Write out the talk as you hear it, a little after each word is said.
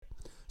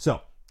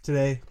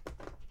Today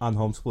on the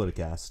Homes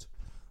Politicast,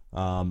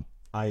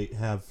 I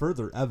have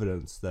further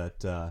evidence that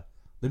the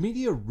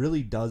media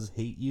really does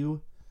hate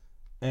you,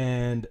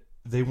 and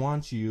they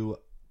want you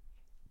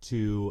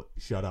to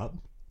shut up.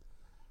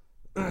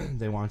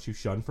 They want you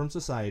shunned from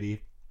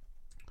society.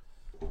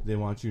 They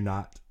want you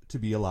not to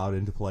be allowed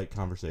into polite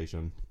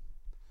conversation.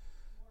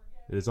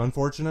 It is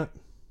unfortunate,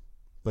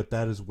 but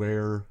that is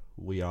where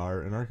we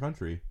are in our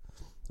country.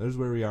 That is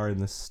where we are in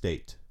this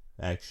state,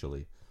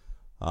 actually.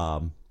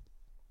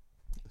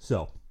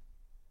 So,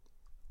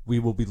 we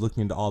will be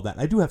looking into all that.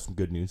 I do have some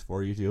good news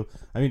for you, too.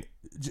 I mean,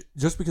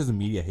 just because the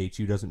media hates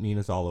you doesn't mean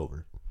it's all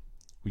over.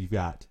 We've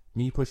got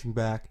me pushing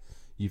back.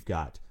 You've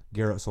got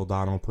Garrett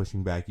Soldano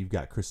pushing back. You've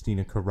got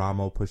Christina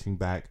Caramo pushing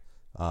back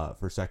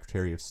for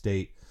Secretary of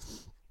State.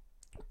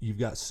 You've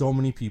got so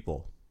many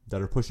people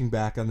that are pushing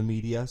back on the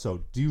media,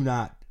 so do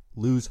not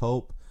lose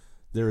hope.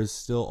 There is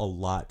still a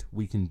lot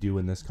we can do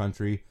in this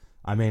country.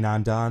 I'm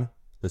Anon Don.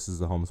 This is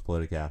the Homes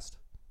Politicast.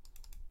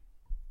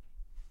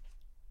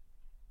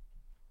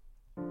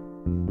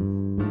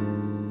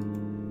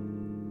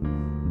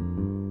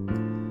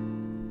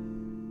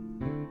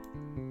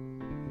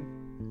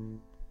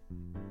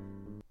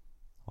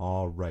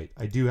 All right,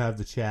 I do have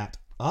the chat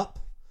up,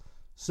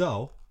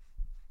 so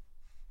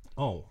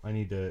I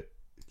need to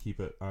keep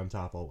it on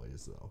top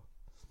always, though.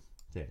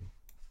 Dang.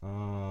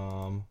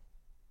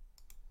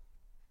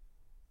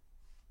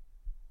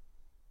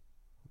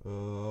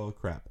 Oh,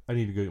 crap. I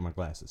need to go get my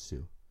glasses,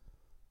 too.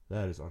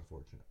 That is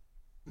unfortunate.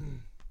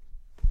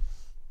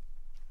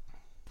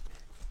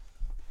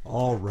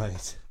 All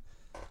right.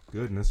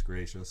 Goodness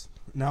gracious.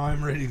 Now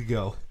I'm ready to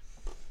go.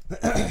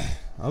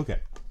 Okay.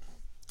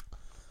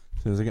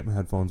 As soon as I get my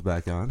headphones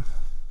back on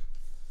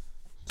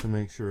to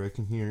make sure I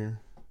can hear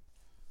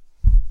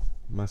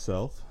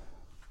myself.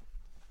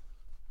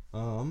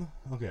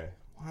 Okay.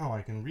 Wow,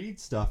 I can read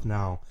stuff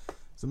now.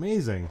 It's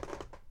amazing.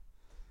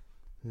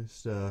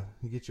 Just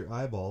you get your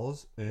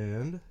eyeballs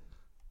and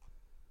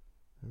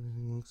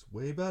everything looks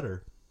way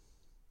better.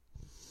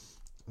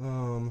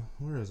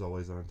 Where is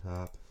always on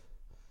top?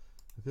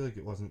 I feel like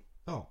it wasn't.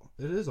 Oh,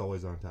 it is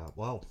always on top.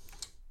 Wow.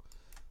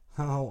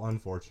 How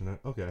unfortunate.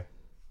 Okay.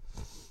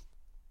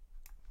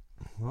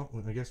 Well,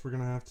 I guess we're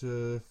gonna have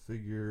to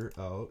figure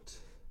out.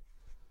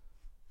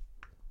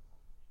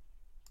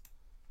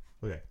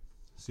 Okay.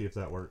 See if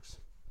that works.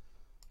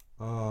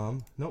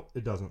 Nope,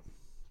 it doesn't.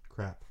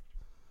 Crap.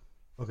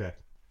 Okay.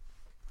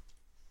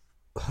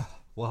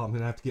 Well, I'm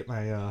gonna have to get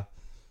my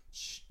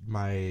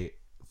my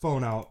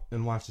phone out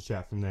and watch the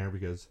chat from there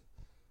because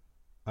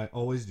I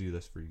always do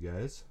this for you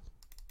guys.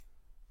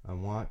 I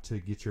want to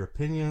get your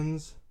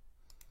opinions.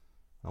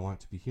 I want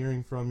to be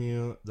hearing from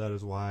you. That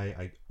is why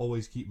I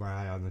always keep my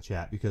eye on the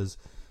chat because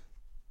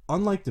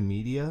unlike the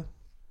media,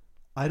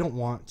 I don't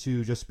want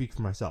to just speak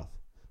for myself.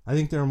 I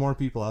think there are more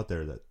people out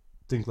there that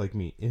think like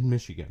me in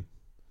Michigan.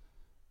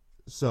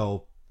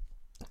 So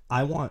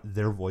I want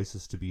their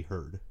voices to be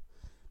heard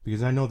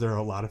because I know there are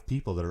a lot of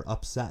people that are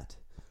upset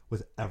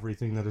with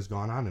everything that has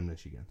gone on in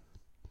Michigan.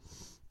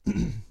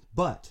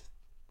 But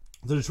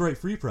the Detroit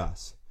Free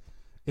Press,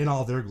 in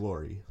all their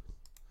glory,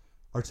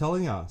 are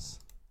telling us,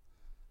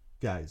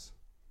 guys,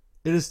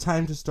 it is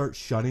time to start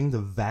shunning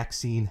the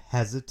vaccine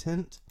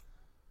hesitant.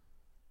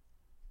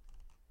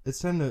 It's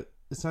time to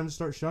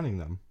start shunning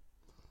them.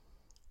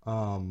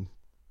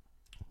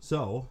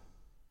 So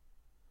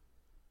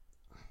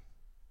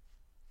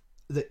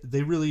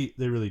they really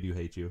do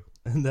hate you,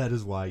 and that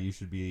is why you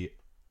should be,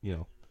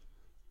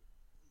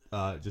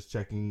 just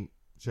checking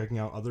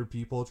out other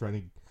people, trying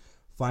to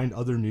find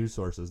other news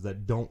sources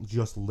that don't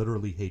just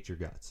literally hate your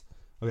guts.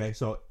 Okay,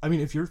 so I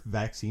mean, if you're a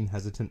vaccine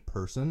hesitant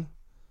person,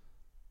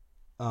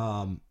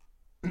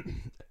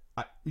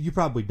 you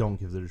probably don't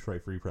give the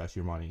Detroit Free Press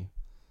your money,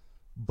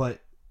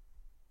 but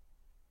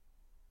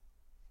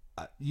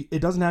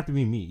it doesn't have to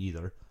be me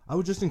either. I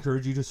would just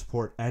encourage you to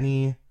support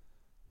any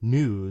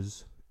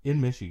news in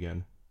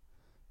Michigan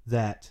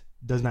that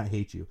does not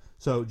hate you.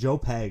 So Joe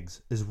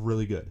Pags is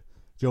really good.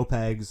 Joe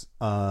Pags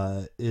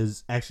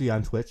is actually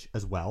on Twitch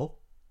as well.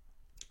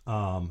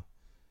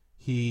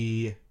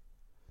 He's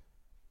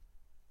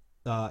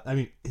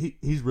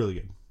really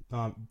good.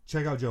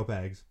 Check out Joe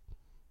Pags.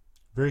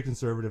 Very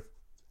conservative.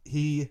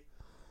 He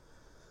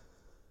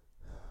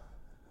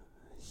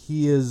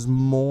is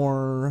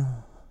more.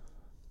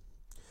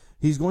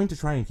 He's going to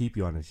try and keep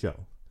you on his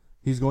show.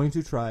 He's going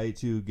to try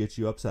to get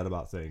you upset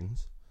about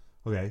things.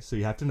 Okay, so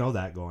you have to know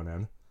that going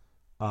in.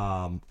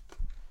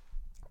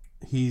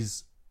 He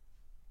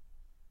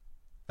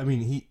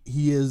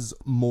is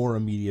more a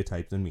media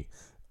type than me.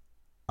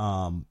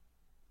 Gosh,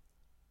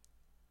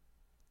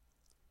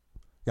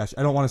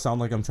 I don't want to sound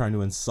like I'm trying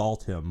to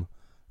insult him,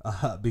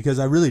 because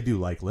I really do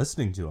like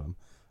listening to him.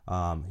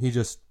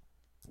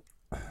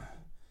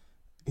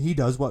 He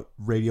does what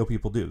radio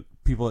people do.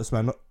 People that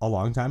spend a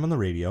long time on the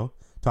radio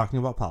talking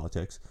about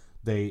politics,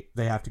 they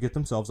have to get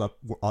themselves up,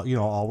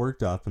 all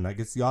worked up, and that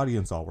gets the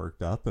audience all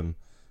worked up, and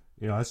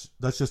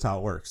that's just how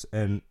it works.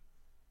 And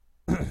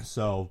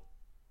so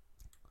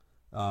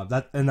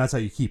That's how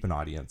you keep an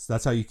audience.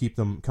 That's how you keep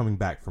them coming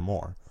back for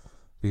more,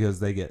 because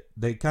they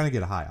kind of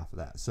get a high off of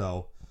that.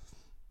 So,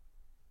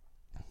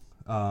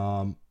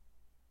 I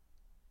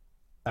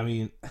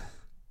mean,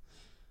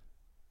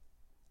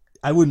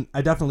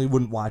 I definitely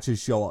wouldn't watch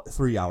his show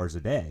 3 hours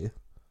a day.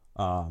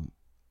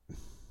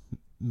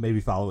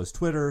 Maybe follow his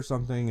Twitter or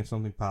something if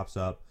something pops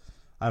up.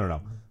 I don't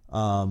know.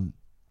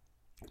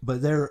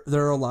 But there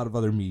are a lot of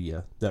other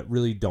media that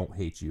really don't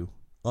hate you.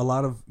 A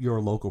lot of your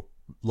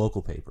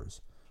local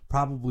papers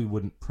probably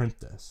wouldn't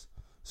print this.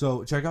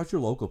 So check out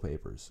your local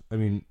papers. I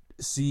mean,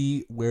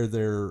 see where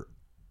they're,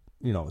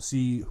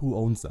 see who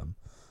owns them.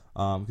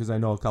 Because I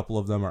know a couple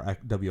of them are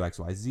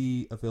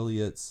WXYZ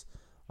affiliates.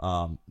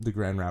 The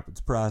Grand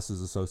Rapids Press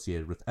is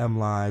associated with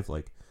MLive.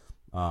 Like,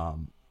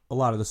 a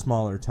lot of the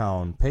smaller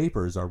town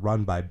papers are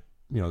run by,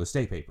 the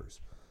state papers.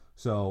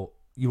 So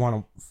you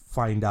want to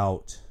find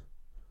out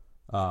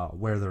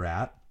where they're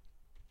at.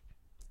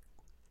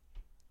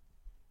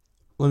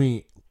 Let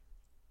me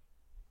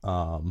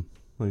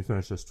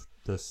finish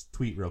this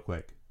tweet real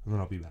quick, and then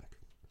I'll be back.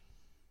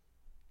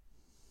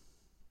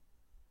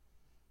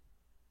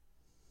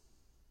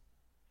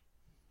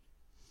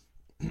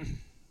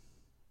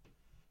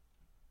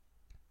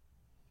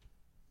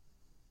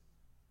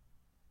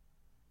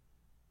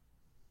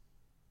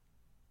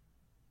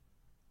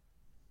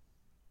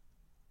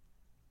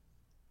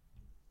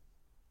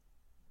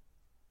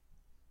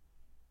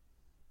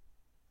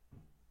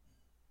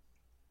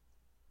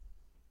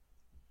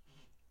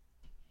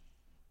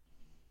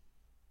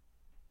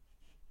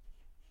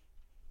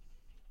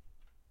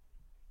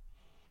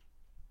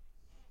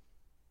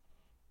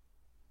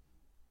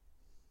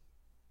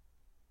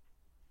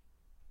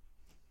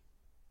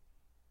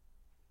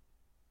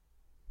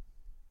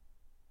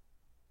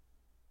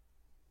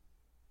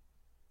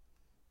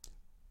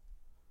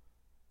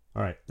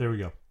 All right, there we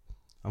go.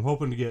 I'm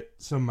hoping to get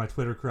some of my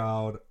Twitter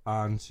crowd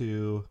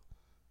onto,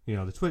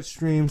 the Twitch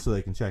stream so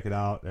they can check it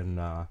out and,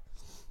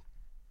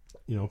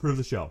 approve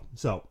the show.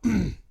 So,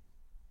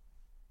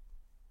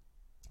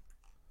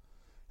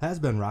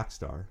 has-been rock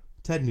star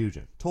Ted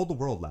Nugent told the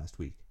world last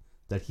week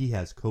that he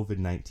has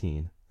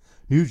COVID-19.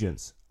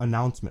 Nugent's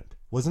announcement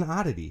was an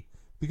oddity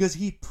because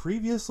he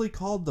previously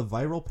called the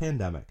viral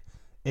pandemic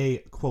a,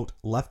 quote,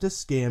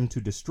 leftist scam to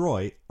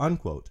destroy,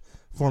 unquote,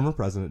 former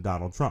President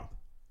Donald Trump.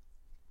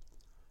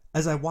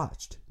 As I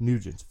watched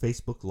Nugent's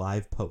Facebook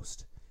Live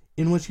post,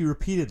 in which he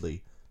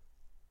repeatedly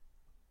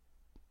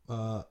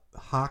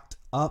hawked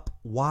up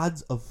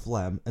wads of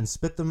phlegm and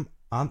spit them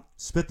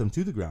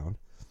to the ground,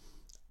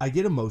 I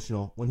get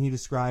emotional when he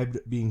described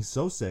being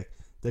so sick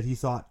that he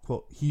thought,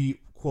 quote, he,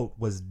 quote,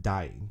 was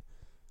dying.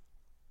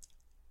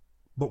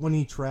 But when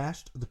he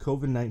trashed the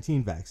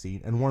COVID-19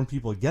 vaccine and warned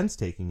people against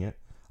taking it,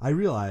 I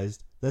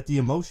realized that the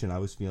emotion I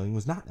was feeling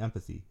was not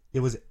empathy.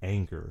 It was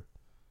anger.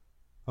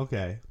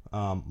 Okay,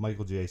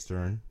 Michael J.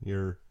 Stern,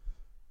 you're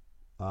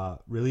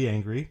really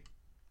angry.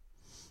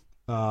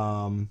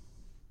 Probably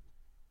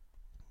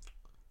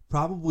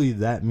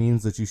that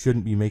means that you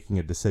shouldn't be making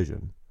a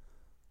decision.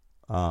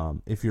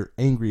 If you're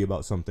angry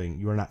about something,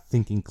 you are not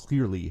thinking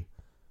clearly.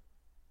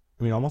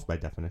 I mean, almost by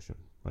definition.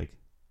 Like,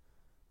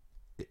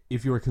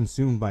 if you are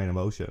consumed by an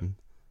emotion,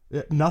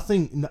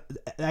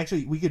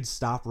 actually, we could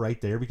stop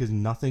right there because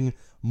nothing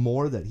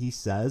more that he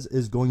says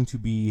is going to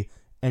be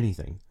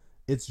anything.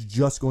 It's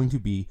just going to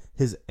be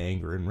his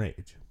anger and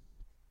rage.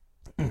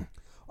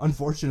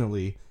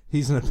 Unfortunately,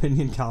 he's an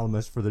opinion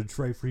columnist for the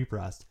Detroit Free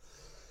Press.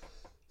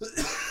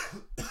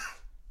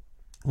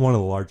 One of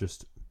the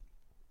largest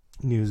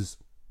news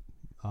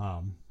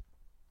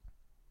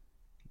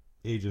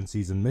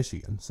agencies in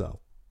Michigan. So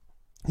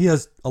he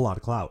has a lot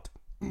of clout.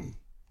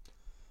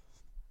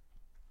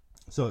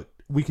 So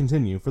we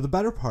continue. For the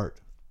better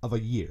part of a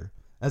year,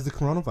 as the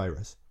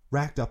coronavirus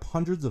racked up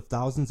hundreds of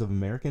thousands of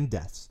American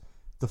deaths,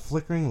 the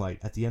flickering light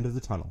at the end of the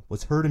tunnel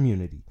was herd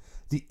immunity,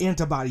 the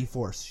antibody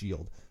force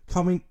shield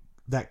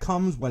that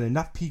comes when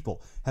enough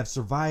people have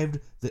survived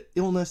the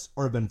illness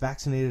or have been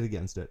vaccinated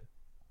against it.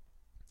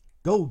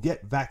 Go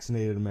get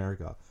vaccinated,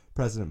 America,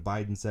 President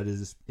Biden said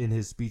in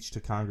his speech to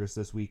Congress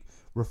this week,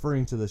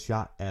 referring to the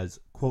shot as,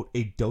 quote,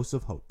 a dose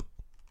of hope.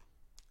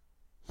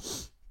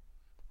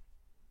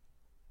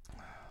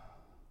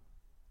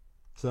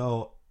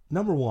 So,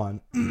 number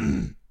one,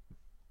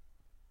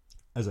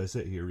 as I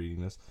sit here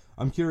reading this,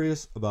 I'm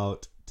curious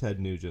about Ted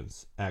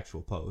Nugent's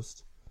actual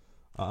post.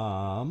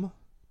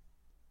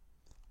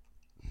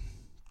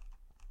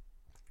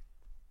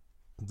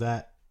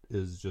 That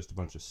is just a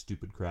bunch of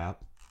stupid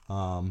crap.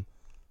 A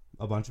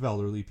bunch of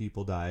elderly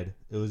people died.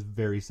 It was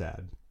very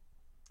sad.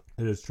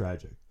 It is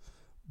tragic.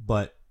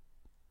 But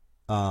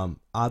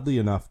oddly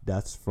enough,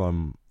 deaths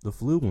from the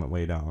flu went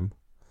way down.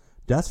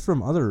 Deaths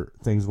from other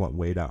things went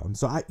way down.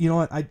 So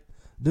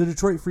the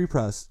Detroit Free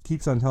Press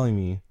keeps on telling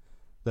me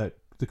that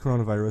the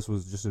coronavirus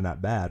was just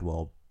not bad.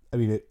 Well, I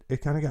mean,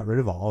 it kind of got rid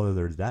of all of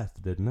their death,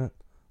 didn't it?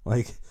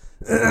 Like,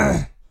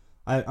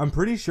 I'm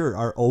pretty sure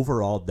our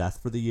overall death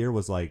for the year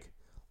was like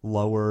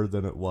lower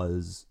than it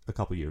was a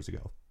couple years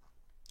ago.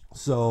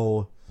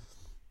 So,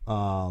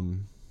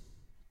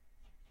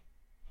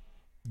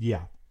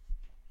 Yeah.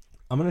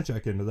 I'm going to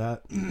check into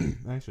that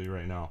actually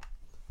right now.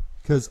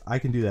 Because I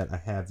can do that. I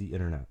have the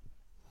internet.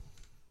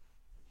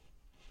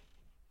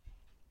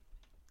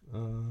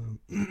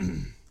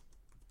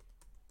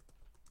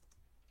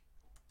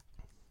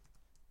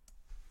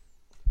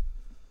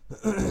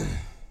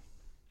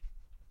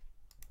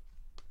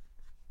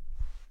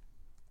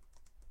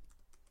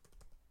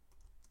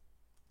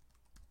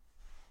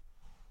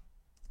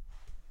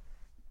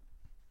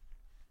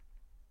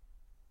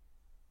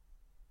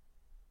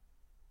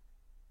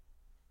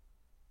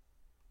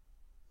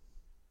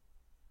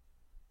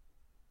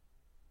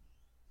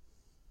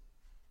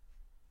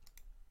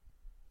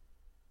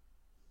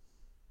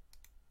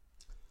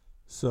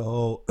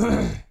 So,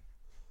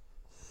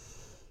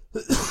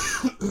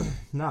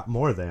 not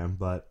more than,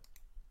 but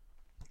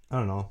I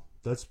don't know.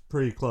 That's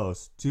pretty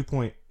close.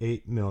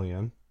 2.8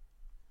 million.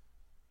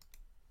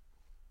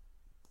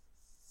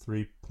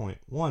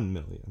 3.1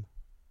 million.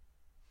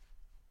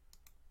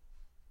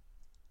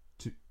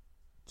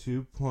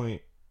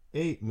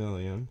 2.8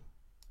 million.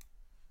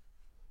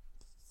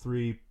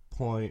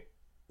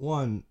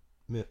 3.1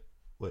 mi-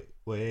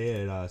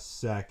 wait a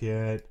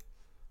second.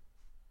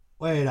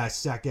 Wait a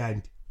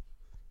second.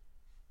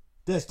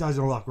 This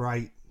doesn't look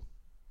right.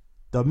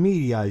 The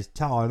media is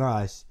telling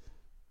us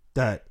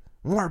that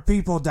more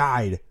people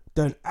died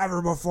than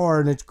ever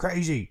before, and it's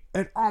crazy.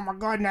 And oh my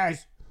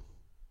goodness,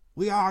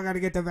 we all got to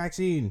get the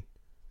vaccine.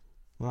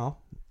 Well,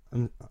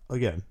 I'm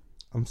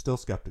still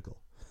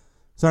skeptical.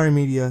 Sorry,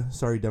 media.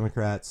 Sorry,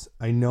 Democrats.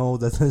 I know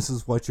that this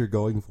is what you're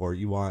going for.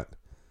 You want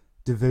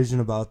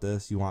division about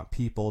this. You want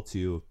people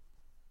to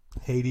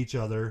hate each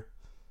other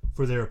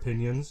for their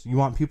opinions. You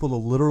want people to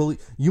literally...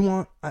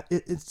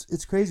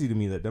 It's crazy to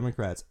me that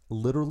Democrats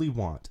literally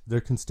want their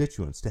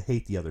constituents to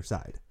hate the other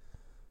side.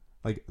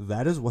 Like,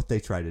 that is what they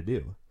try to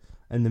do.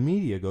 And the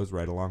media goes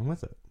right along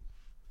with it.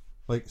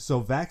 Like, so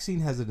vaccine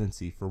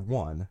hesitancy, for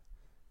one,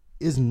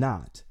 is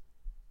not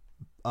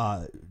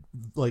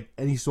like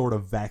any sort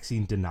of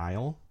vaccine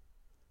denial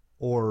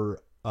or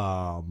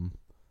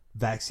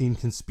vaccine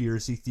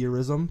conspiracy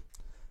theorism.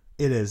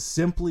 It is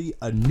simply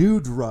a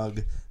new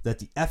drug that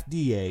the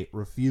FDA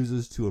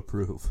refuses to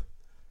approve.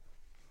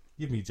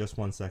 Give me just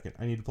 1 second.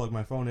 I need to plug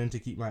my phone in to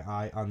keep my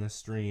eye on this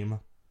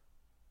stream.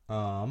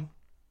 My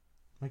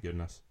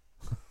goodness.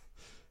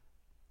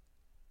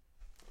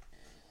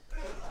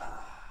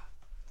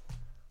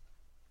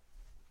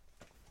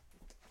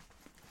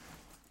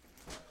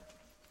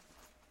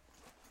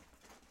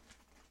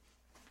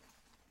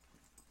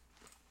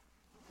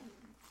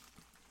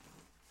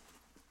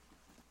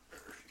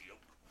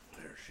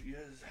 There she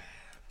is.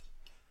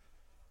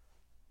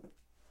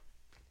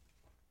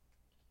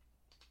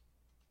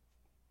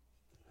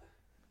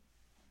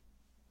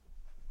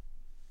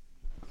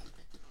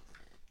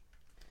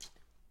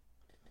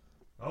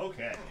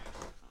 Okay.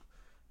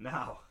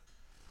 Now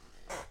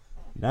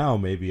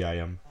maybe I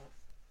am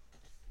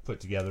put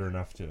together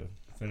enough to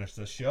finish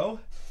this show.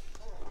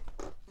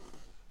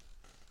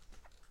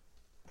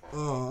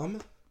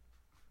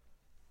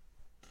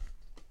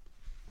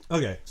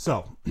 Okay,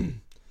 so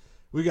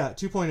we got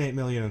 2.8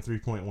 million and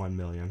 3.1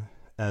 million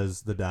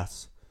as the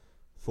deaths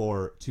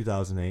for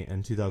 2008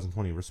 and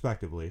 2020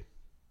 respectively.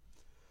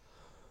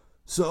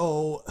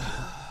 So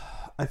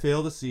I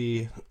fail to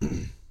see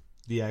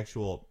the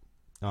actual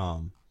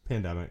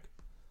pandemic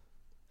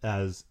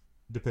as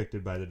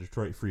depicted by the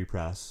Detroit Free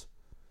Press.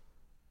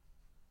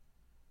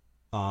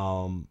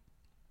 I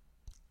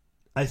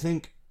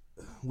think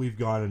we've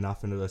gone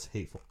enough into this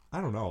hateful... I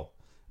don't know.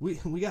 We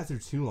got through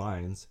 2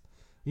 lines.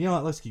 You know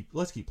what?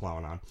 Let's keep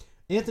plowing on.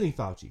 Anthony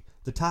Fauci,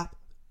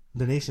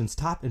 the nation's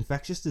top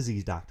infectious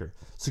disease doctor,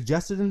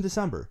 suggested in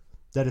December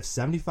that if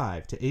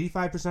 75 to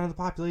 85% of the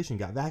population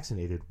got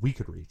vaccinated, we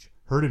could reach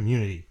herd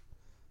immunity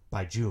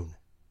by June.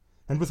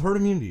 And with herd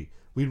immunity,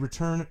 we'd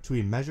return to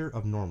a measure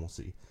of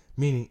normalcy,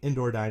 meaning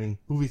indoor dining,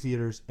 movie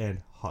theaters,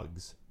 and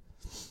hugs.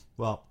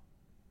 Well,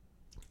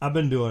 I've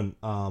been doing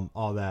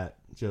all that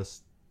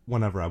just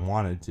whenever I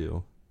wanted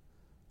to,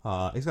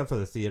 except for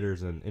the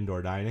theaters and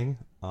indoor dining.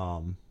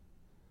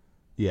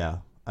 Yeah,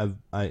 I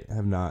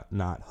have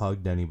not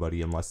hugged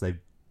anybody unless they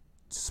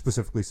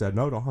specifically said,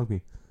 no, don't hug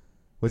me,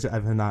 which I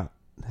have not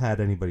had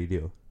anybody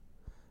do.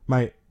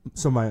 My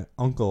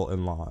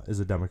uncle-in-law is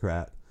a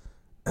Democrat,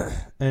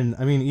 and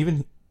I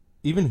mean,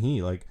 even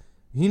he, like,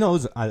 he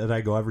knows that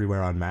I go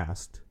everywhere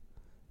unmasked,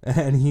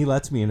 and he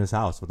lets me in his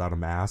house without a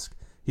mask.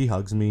 He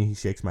hugs me, he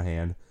shakes my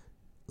hand.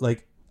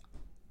 Like,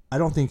 I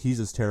don't think he's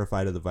as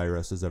terrified of the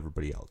virus as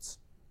everybody else.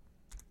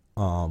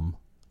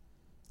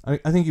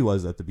 I think he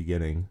was at the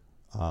beginning,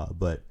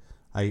 but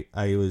I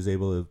was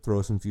able to throw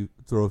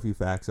a few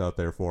facts out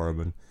there for him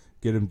and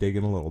get him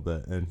digging a little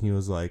bit, and he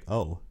was like,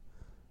 "Oh,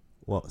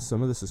 well,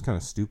 some of this is kind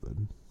of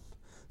stupid."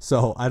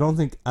 So I don't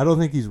think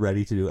he's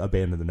ready to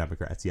abandon the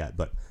Democrats yet,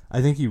 but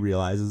I think he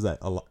realizes that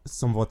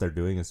some of what they're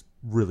doing is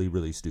really,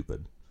 really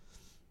stupid,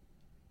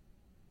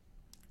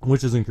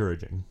 which is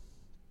encouraging.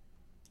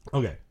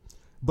 Okay,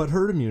 but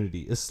herd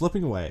immunity is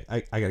slipping away.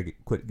 I gotta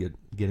quit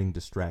getting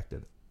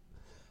distracted.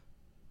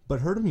 But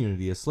herd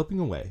immunity is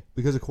slipping away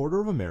because a quarter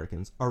of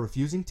Americans are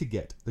refusing to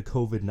get the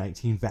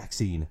COVID-19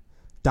 vaccine.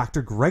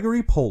 Dr.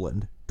 Gregory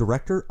Poland,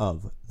 director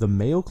of the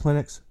Mayo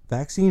Clinic's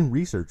Vaccine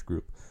Research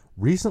Group,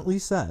 recently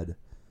said,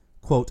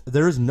 quote,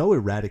 "There is no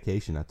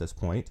eradication at this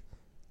point.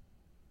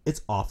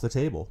 It's off the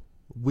table.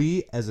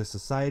 We as a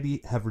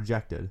society have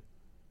rejected,"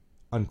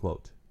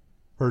 unquote,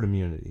 herd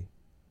immunity.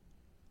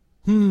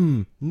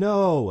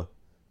 No.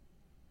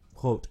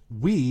 Quote,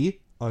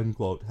 "We,"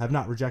 unquote, "have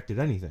not rejected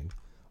anything.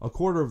 A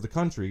quarter of the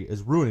country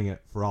is ruining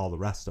it for all the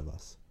rest of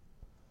us."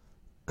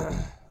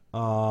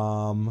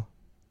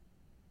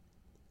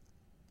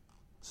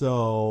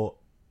 So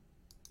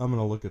I'm going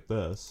to look at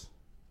this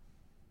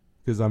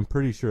because I'm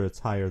pretty sure it's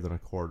higher than a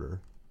quarter.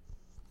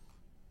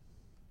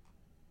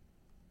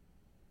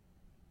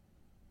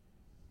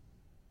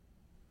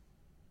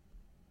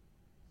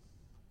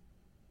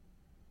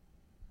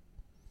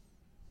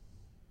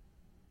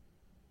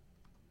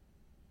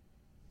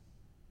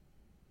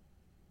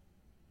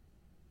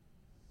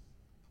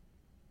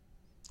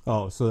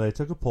 Oh, so they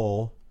took a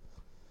poll.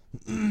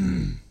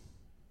 And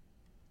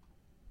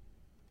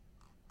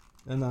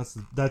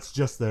that's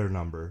just their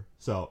number.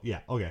 So,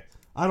 yeah, okay.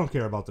 I don't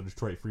care about the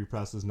Detroit Free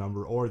Press's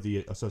number or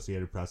the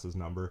Associated Press's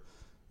number.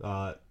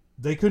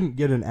 They couldn't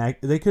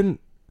they couldn't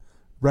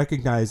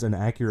recognize an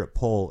accurate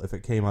poll if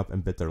it came up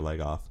and bit their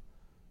leg off.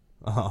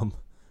 I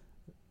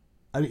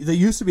mean, they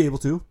used to be able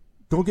to.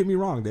 Don't get me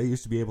wrong, they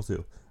used to be able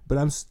to. But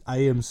I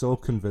am so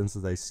convinced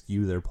that they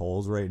skew their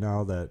polls right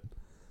now that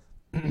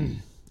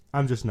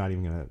I'm just not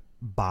even going to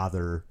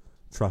bother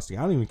trusting.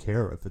 I don't even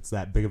care if it's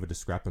that big of a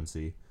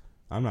discrepancy.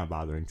 I'm not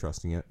bothering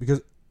trusting it because,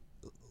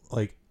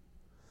 like,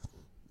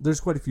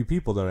 there's quite a few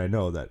people that I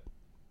know that,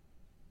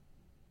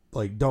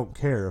 like, don't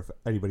care if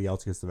anybody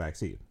else gets the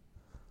vaccine.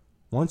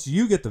 Once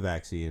you get the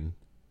vaccine,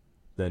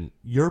 then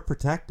you're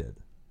protected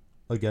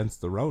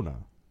against the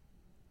Rona.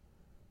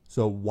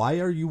 So why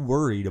are you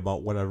worried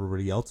about what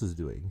everybody else is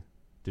doing,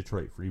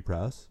 Detroit Free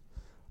Press?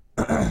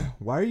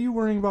 Why are you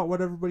worrying about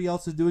what everybody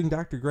else is doing,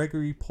 Dr.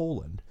 Gregory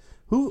Poland?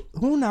 Who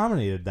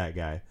nominated that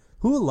guy?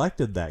 Who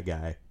elected that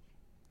guy?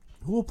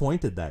 Who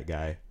appointed that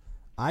guy?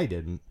 I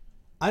didn't.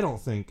 I don't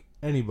think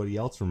anybody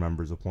else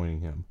remembers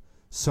appointing him.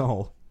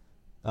 So,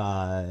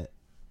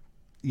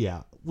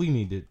 yeah, we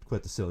need to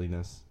quit the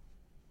silliness.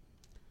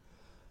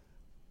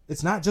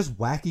 It's not just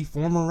wacky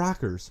former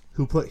rockers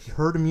who put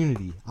herd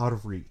immunity out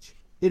of reach.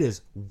 It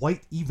is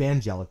white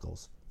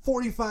evangelicals.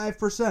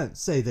 45%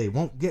 say they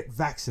won't get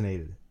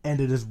vaccinated. And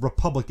it is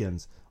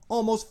Republicans.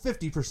 Almost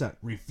 50%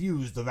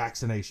 refuse the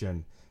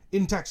vaccination.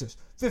 In Texas,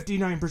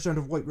 59%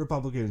 of white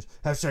Republicans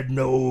have said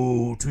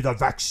no to the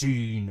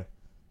vaccine.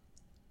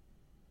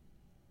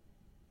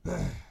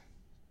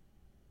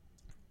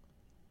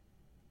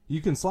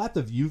 You can slap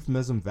the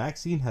euphemism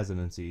vaccine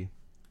hesitancy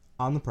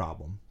on the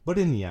problem, but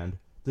in the end,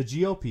 the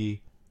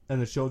GOP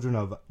and the children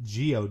of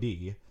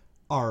GOD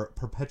are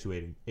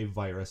perpetuating a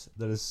virus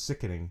that is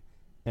sickening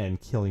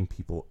and killing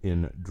people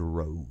in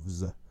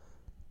droves.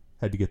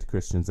 Had to get the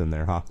Christians in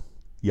there, huh?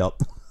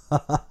 Yup.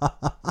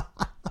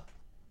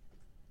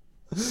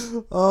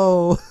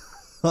 Oh.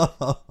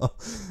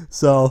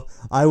 So,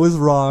 I was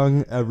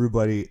wrong,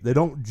 everybody. They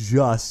don't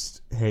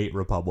just hate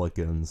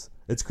Republicans.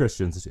 It's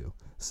Christians too.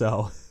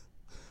 So,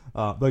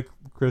 but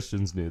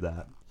Christians knew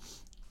that.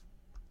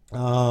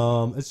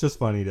 It's just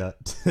funny to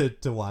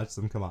watch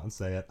them come out and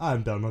say it.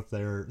 I'm done with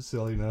their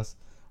silliness.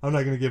 I'm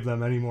not going to give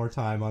them any more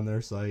time on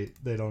their site.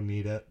 They don't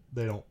need it.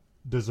 They don't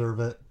deserve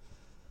it.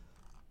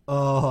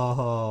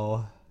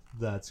 Oh,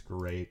 that's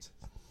great.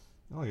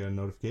 Oh, I got a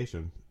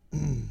notification.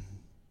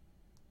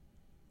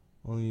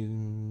 Oh,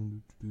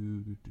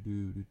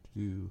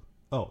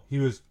 he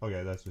was...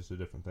 Okay, that's just a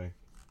different thing.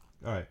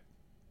 Alright.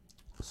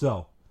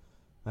 So,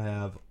 I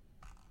have,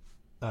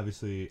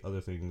 obviously,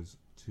 other things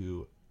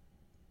to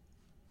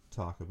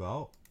talk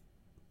about.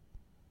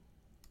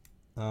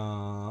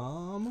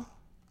 Where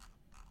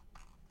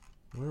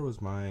was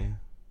the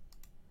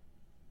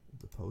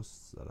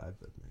posts that I've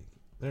been making?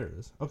 There it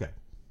is. Okay.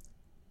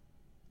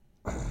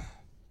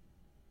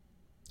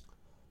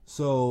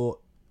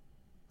 So,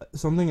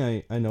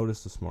 something I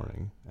noticed this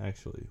morning,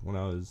 actually, when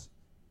I was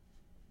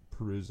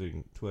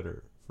perusing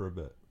Twitter for a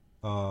bit.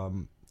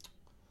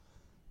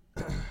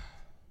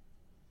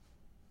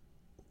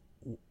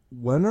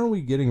 When are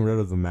we getting rid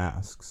of the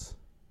masks?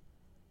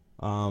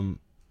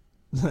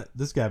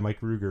 This guy,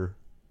 Mike Ruger,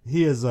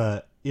 he is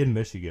in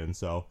Michigan,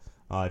 so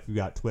if you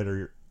got Twitter,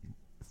 you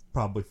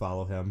probably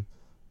follow him.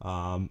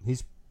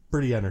 He's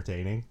pretty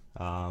entertaining.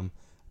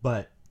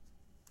 But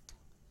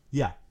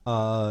yeah,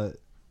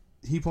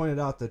 he pointed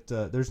out that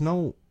there's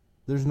no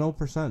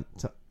percent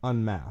to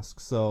unmask.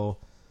 So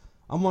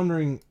I'm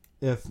wondering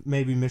if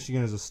maybe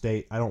Michigan is a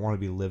state I don't want to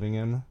be living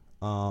in.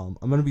 I'm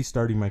going to be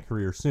starting my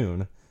career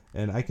soon,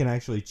 and I can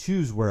actually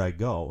choose where I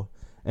go.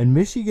 And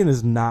Michigan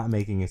is not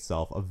making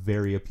itself a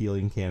very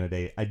appealing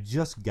candidate, I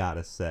just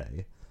gotta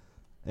say.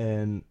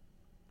 And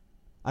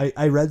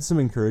I read some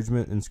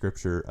encouragement in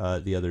Scripture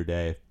the other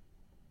day.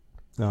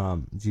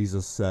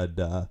 Jesus said,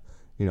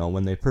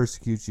 when they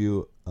persecute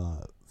you,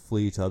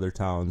 flee to other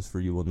towns,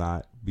 for you will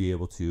not be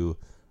able to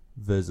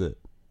visit.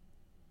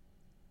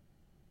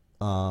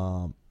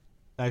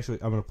 Actually,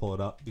 I'm gonna pull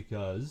it up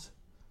because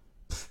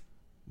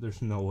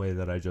there's no way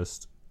that I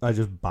just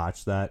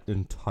botched that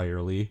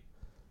entirely.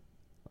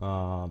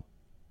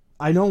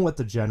 I know what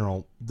the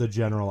general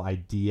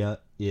idea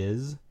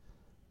is.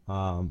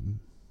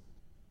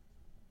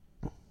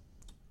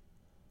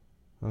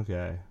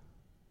 Okay.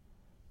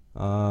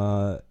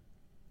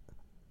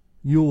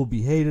 You will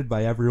be hated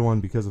by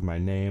everyone because of my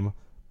name,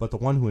 but the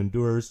one who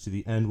endures to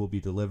the end will be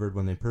delivered.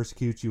 When they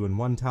persecute you in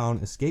one town,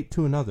 escape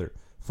to another,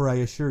 for I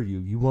assure you,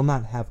 you will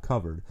not have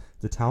covered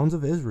the towns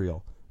of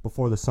Israel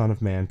before the Son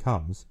of Man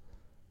comes.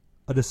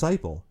 A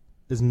disciple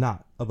is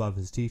not above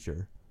his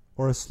teacher,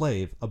 or a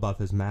slave above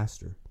his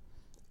master.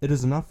 It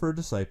is enough for a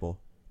disciple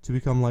to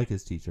become like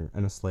his teacher,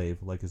 and a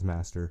slave like his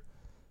master.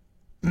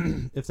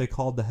 If they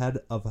called the head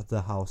of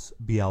the house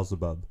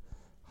Beelzebub,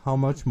 how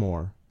much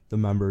more the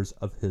members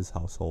of his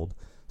household?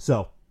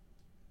 So,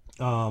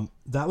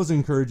 that was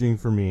encouraging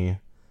for me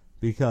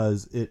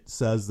because it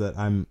says that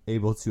I'm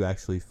able to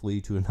actually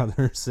flee to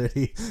another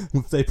city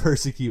if they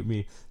persecute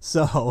me.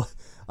 So,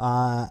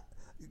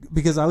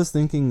 because I was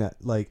thinking that,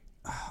 like,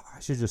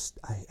 I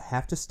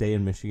have to stay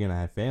in Michigan.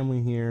 I have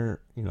family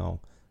here. You know,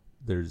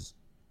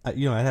 I'd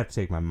have to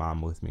take my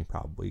mom with me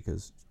probably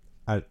because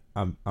I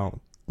don't know.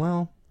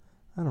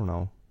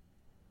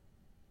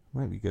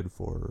 Might be good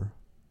for her.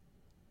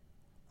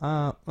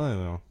 I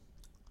don't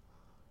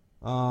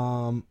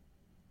know.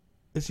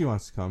 If she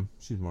wants to come,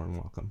 she's more than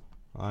welcome.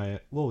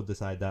 We'll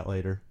decide that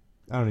later.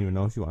 I don't even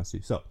know if she wants to.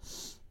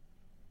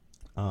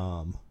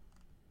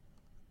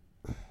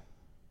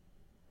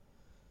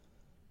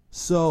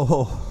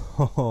 So,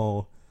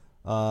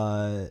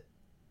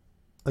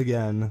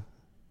 again,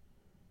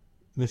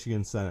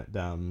 Michigan Senate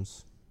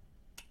Dems.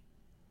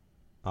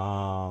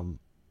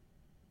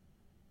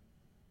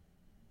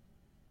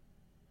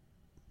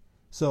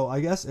 So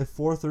I guess if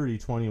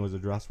 4/30/20 was a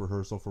dress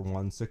rehearsal for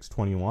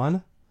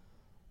 1/6/21,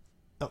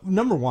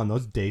 number one,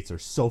 those dates are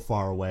so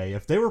far away.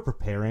 If they were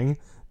preparing,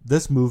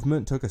 this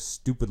movement took a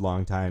stupid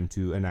long time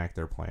to enact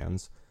their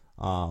plans.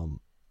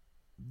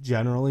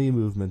 Generally,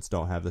 movements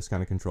don't have this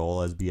kind of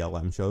control as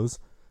BLM shows.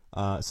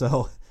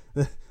 So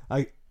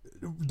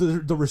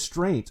the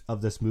restraint of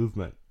this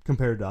movement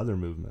compared to other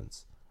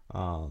movements,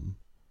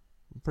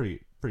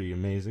 pretty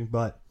amazing.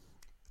 But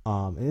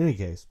in any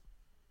case,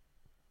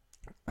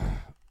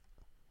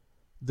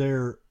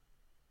 they're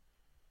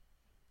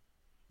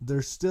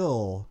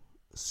still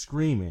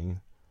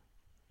screaming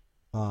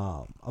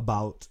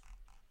about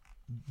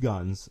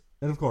guns,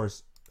 and of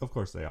course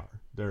they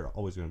are. They're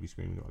always going to be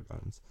screaming about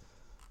guns.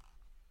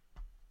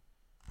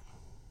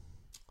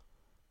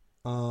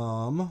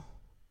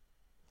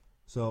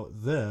 So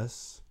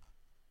this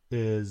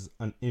is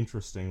an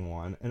interesting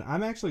one, and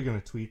I'm actually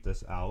going to tweet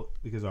this out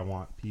because I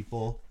want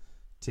people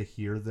to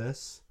hear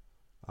this.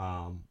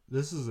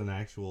 This is an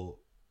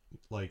actual,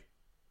 like,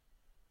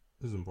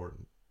 this is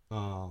important.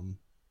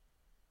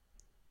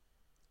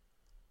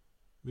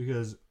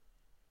 Because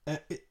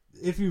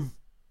if you're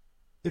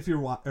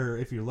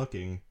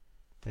looking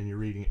and you're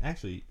reading,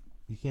 actually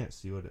you can't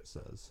see what it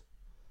says.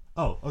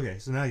 Oh, okay,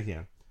 so now you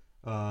can.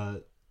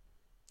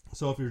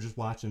 So if you're just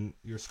watching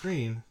your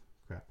screen,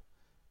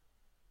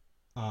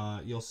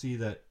 you'll see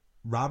that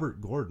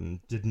Robert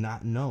Gordon did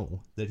not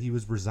know that he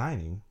was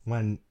resigning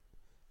when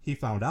he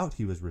found out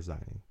he was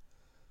resigning.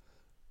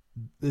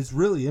 It's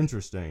really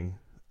interesting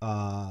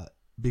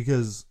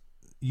because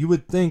you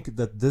would think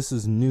that this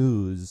is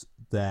news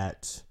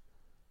that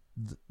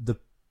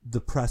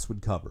the press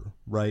would cover,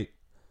 right?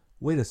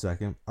 Wait a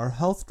second. Our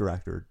health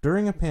director,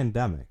 during a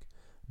pandemic,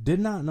 did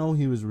not know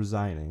he was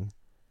resigning,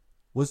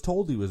 was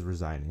told he was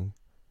resigning,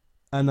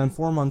 and then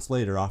 4 months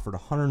later offered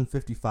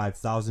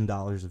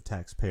 $155,000 of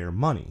taxpayer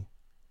money.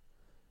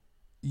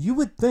 You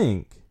would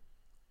think,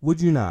 would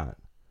you not,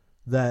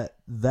 that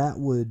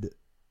would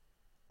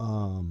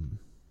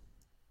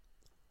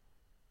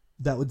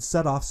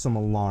set off some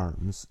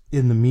alarms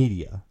in the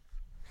media.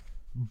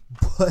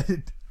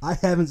 But I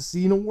haven't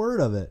seen a word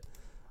of it.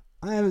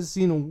 I haven't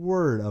seen a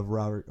word of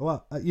Robert.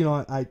 Well,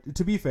 I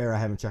to be fair, I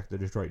haven't checked the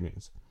Detroit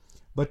News.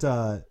 But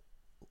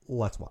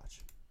let's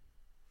watch.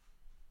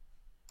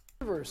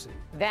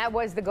 That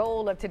was the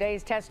goal of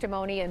today's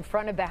testimony in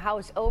front of the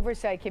House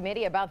Oversight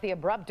Committee about the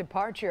abrupt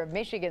departure of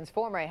Michigan's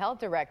former health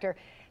director.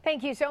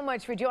 Thank you so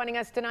much for joining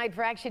us tonight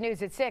for Action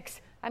News at 6.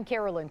 I'm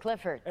Carolyn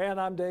Clifford.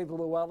 And I'm Dave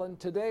Llewellyn.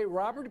 Today,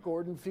 Robert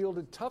Gordon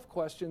fielded tough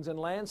questions in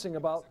Lansing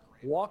about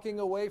walking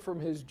away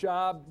from his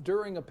job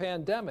during a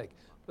pandemic.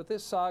 But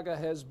this saga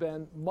has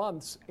been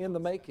months in the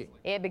making.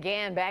 It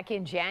began back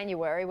in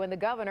January when the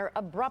governor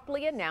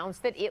abruptly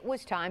announced that it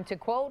was time to,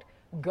 quote,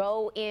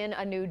 go in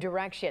a new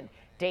direction.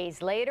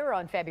 Days later,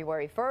 on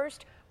February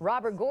 1st,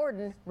 Robert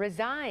Gordon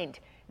resigned.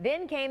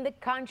 Then came the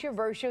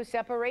controversial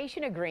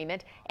separation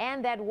agreement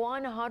and that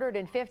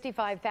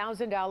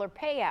 $155,000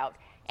 payout.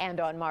 And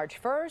on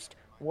March 1st,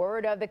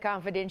 word of the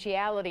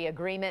confidentiality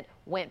agreement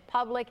went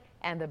public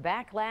and the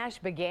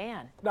backlash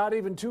began. Not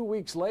even 2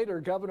 weeks later,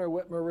 Governor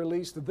Whitmer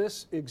released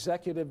this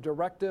executive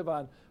directive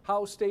on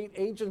how state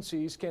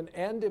agencies can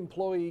end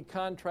employee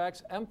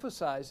contracts,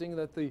 emphasizing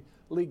that the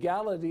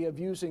legality of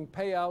using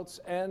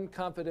payouts and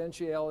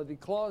confidentiality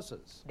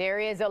clauses. There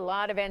is a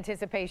lot of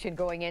anticipation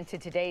going into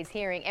today's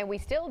hearing, and we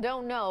still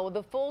don't know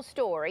the full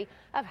story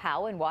of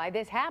how and why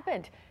this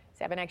happened.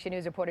 7 Action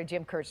News reporter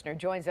Jim Kirchner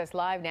joins us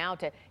live now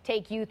to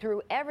take you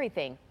through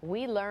everything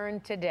we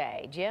learned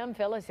today. Jim,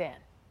 fill us in.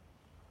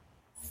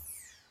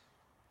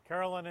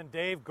 Carolyn and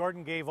Dave,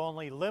 Gordon gave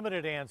only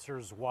limited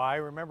answers why.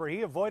 Remember,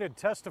 he avoided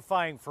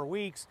testifying for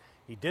weeks.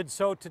 He did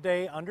so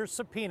today under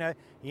subpoena.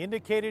 He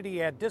indicated he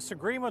had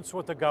disagreements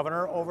with the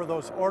governor over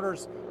those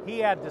orders he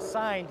had to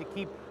sign to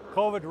keep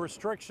COVID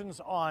restrictions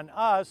on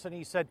us, and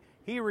he said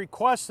he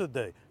requested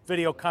the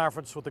video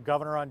conference with the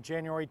governor on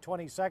January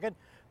 22nd.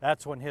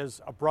 That's when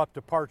his abrupt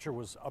departure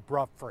was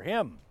abrupt for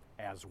him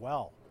as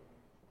well.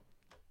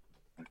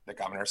 The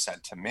governor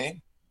said to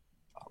me,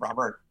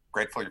 Robert,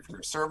 grateful for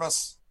your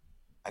service.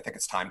 I think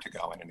it's time to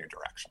go in a new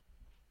direction.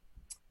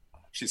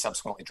 She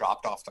subsequently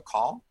dropped off the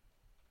call.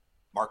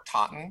 Mark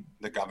Totten,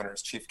 the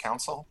governor's chief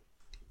counsel,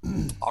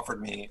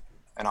 offered me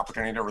an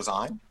opportunity to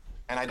resign,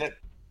 and I did.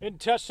 In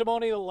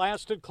testimony that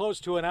lasted close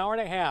to an hour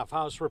and a half,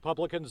 House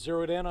Republicans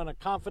zeroed in on a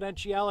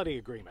confidentiality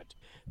agreement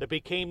that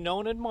became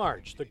known in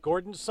March that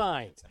Gordon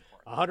signed.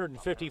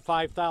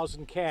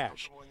 $155,000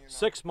 cash,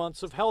 6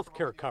 months of health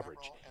care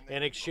coverage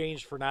in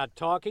exchange for not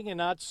talking and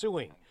not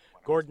suing.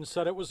 Gordon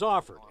said it was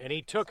offered, and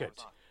he took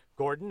it.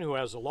 Gordon, who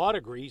has a law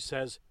degree,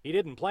 says he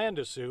didn't plan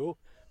to sue.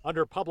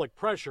 Under public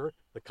pressure,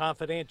 the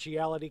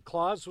confidentiality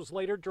clause was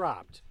later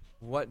dropped.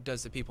 What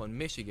does the people in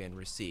Michigan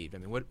receive? I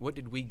mean, what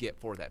did we get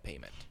for that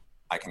payment?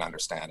 I can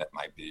understand it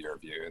might be your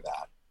view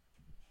that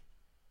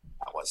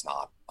that was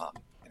not,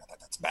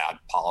 that's bad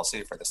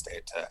policy for the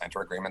state to enter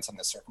agreements in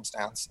this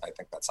circumstance. I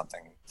think that's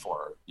something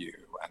for you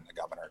and the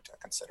governor to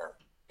consider.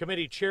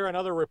 Committee chair and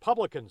other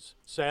Republicans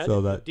said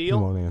So the that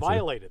deal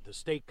violated the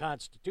state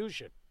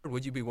constitution.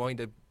 Would you be willing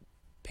to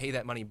pay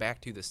that money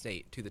back to the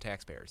state, to the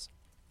taxpayers?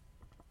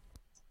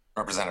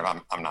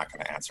 Representative, I'm not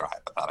going to answer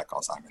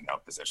hypotheticals. I'm in no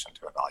position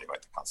to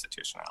evaluate the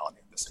constitutionality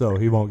of this. So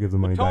he won't give the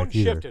money back either. The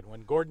tone shifted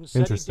when Gordon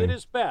said he did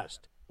his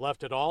best,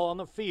 left it all on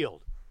the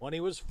field when he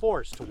was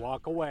forced to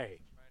walk away.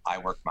 I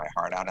worked my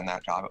heart out in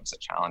that job. It was a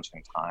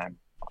challenging time,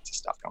 lots of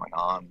stuff going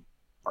on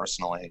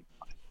personally.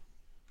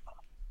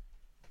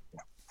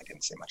 I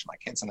didn't see much of my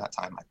kids in that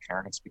time. My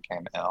parents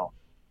became ill.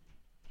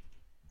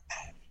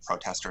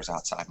 Protesters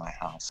outside my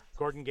house.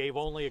 Gordon gave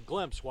only a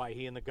glimpse why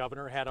he and the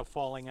governor had a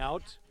falling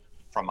out.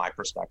 From my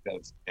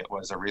perspective, it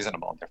was a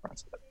reasonable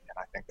difference. And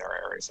I think there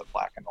are areas of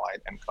black and white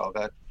in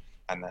COVID.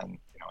 And then,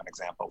 an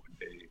example would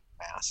be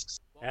masks.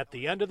 At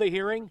the end of the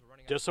hearing,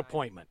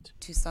 disappointment.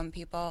 To some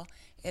people,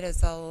 it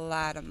is a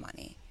lot of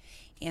money.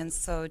 And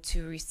so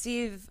to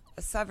receive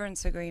a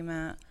severance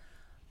agreement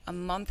a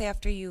month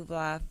after you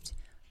left,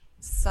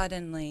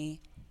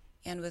 suddenly,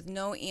 and with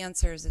no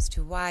answers as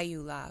to why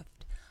you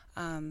left,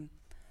 I'm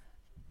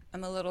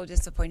a little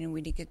disappointed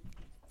we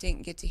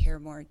didn't get to hear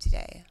more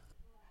today.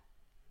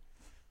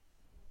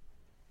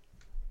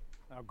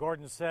 Now,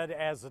 Gordon said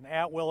as an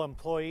at-will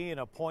employee and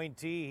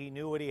appointee, he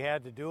knew what he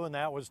had to do, and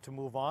that was to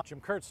move on. Jim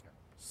Kirchner,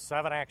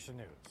 7 Action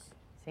News.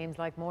 Seems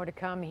like more to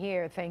come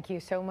here. Thank you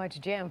so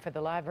much, Jim, for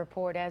the live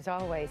report, as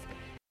always.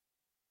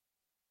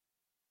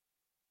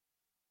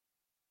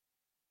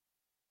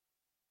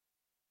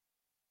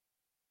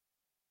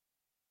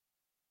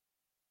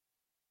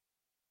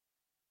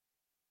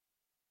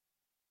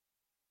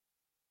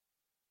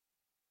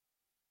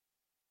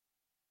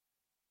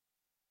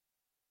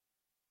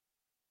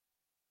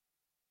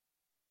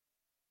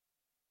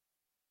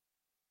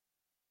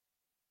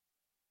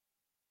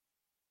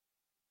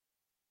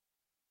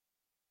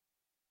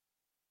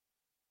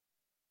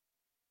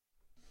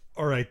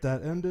 All right,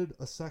 that ended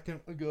a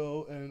second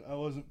ago, and I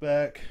wasn't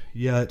back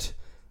yet.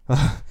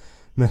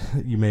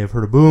 You may have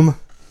heard a boom.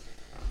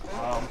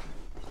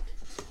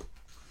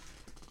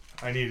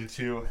 I needed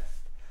to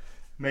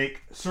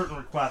make certain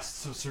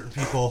requests of certain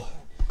people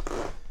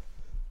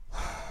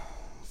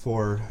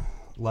for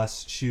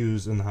less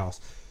shoes in the house.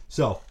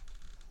 So,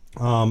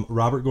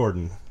 Robert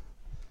Gordon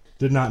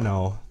did not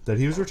know that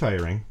he was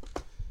retiring.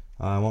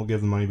 I won't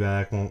give the money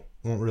back. Won't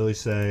really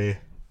say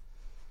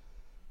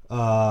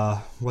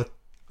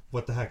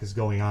what the heck is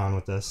going on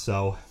with this.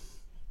 So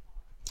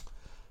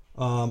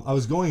I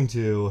was going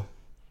to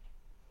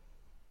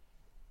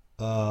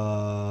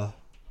what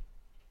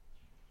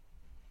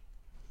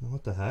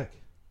the heck?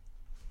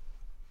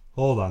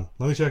 Hold on.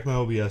 Let me check my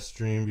OBS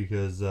stream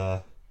because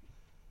it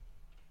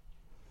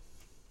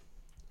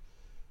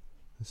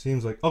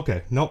seems like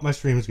okay. Nope, my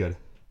stream is good.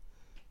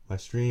 My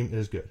stream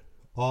is good.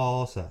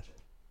 All set.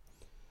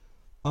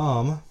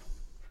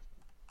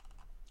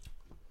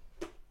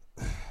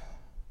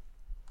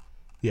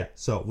 Yeah,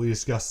 so we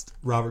discussed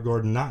Robert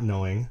Gordon not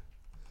knowing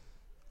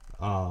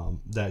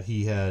that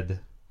he had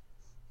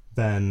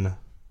been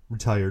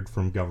retired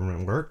from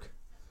government work.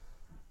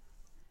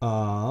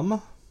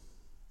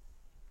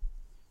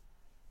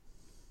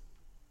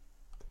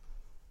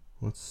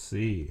 Let's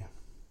see.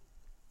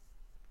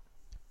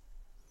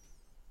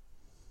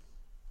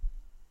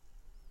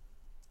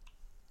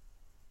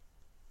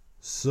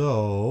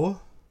 So,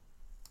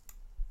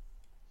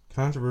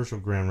 controversial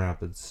Grand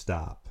Rapids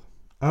stop.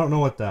 I don't know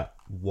what that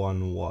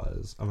one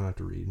was. I'm going to have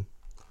to read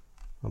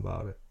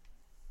about it.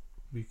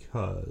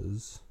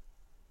 Because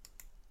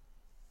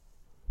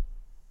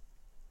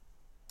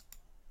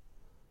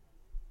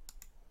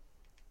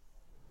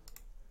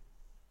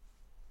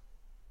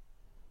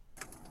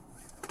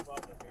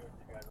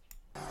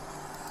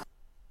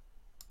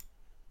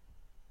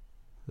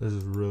this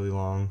is really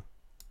long.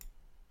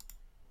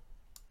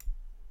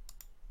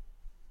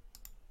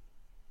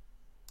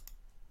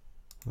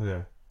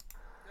 Okay.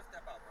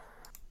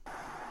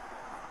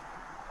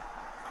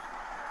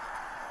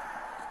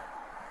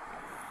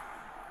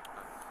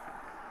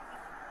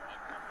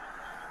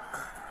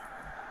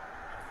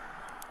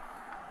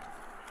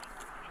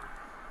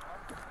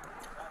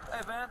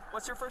 Hey, man,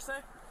 what's your first name?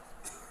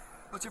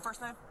 What's your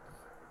first name?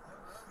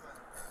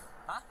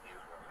 Huh?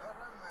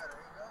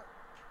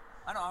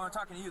 I know, I'm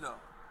talking to you, though.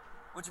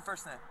 What's your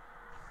first name?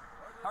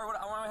 All right,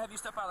 I want to have you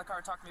step out of the car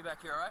and talk to me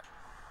back here, all right?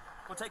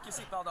 Well, take your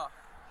seatbelt off.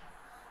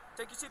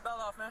 Take your seatbelt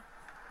off, man.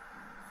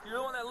 You're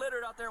the one that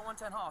littered out there at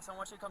 110 Hall, so I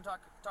want you to come talk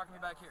to me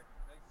back here.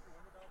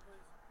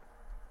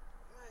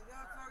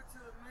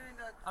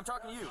 I'm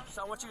talking to you,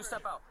 so I want you to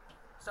step out.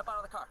 Step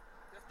out of the car.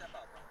 Just step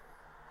out, bro.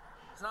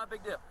 It's not a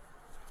big deal.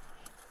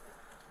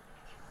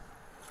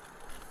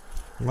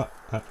 What?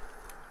 All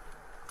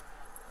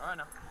right,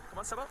 now. Come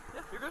on, step up.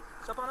 Yeah, you're good.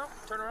 Step on out.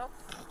 Turn around.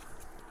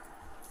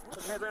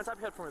 Put your hands right on top of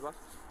your head for me, boss.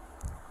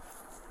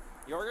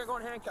 You're going to go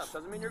in handcuffs.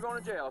 Doesn't mean you're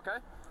going to jail, okay?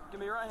 Give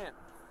me your right hand.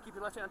 Keep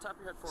your left hand on top of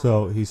your head for me.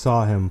 So he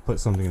saw him put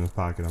something in his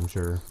pocket, I'm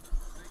sure.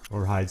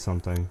 Or hide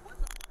something.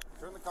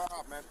 Turn the car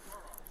off, man.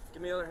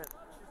 Give me the other hand.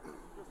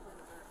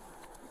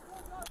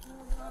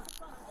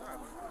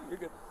 You're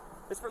good.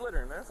 It's for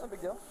littering, man. It's not a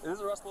big deal. It is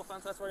a arrestable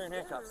offense. That's why you're in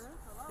handcuffs.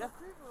 Yeah.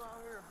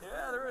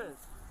 Yeah, there is.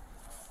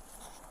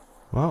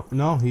 Well,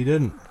 no, he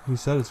didn't. He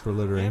said it's for Do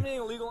you have littering. anything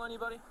illegal on you,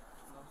 buddy?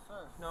 No,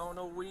 sir.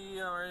 No weed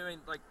or anything,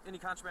 like any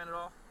contraband at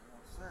all? No,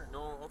 sir.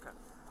 No, okay.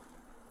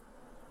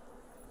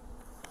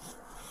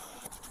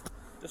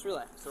 Just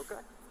relax,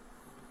 okay?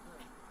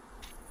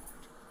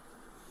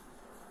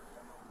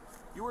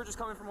 You were just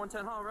coming from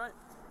 110 Hall, right?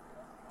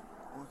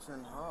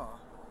 110 Hall?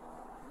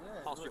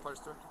 Yeah. Hall Street Party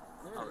Store?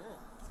 Yeah, All right. yeah.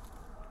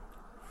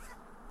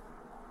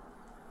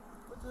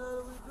 What the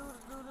hell do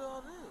we do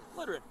all this?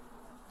 Littering.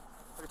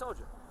 Like I told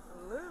you.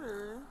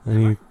 Littering?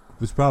 And he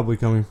was probably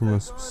coming from a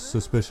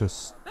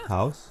suspicious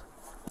house.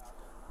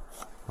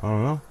 I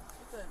don't know.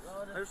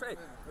 Just, hey,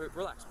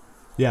 relax.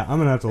 Yeah, I'm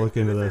going to have to look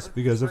into this.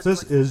 Because if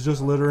this is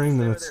just littering,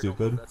 then it's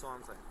stupid. That's all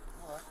I'm saying.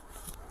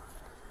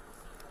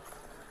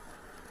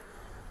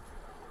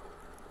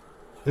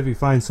 If he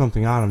finds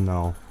something on him,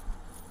 though,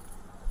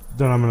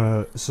 then I'm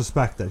going to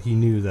suspect that he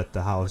knew that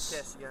the house...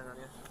 Yes, you got it on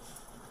you.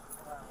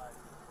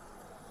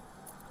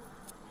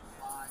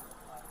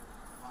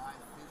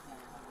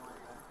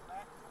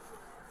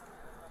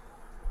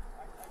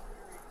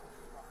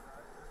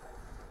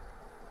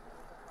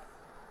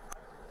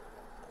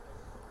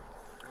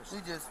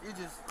 You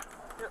just.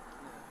 Yep.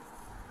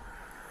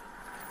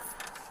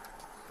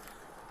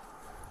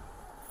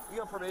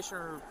 You on probation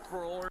or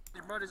parole?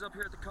 Your buddy's up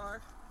here at the car.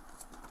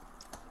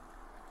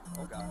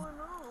 Oh God.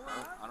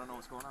 I don't know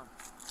what's going on.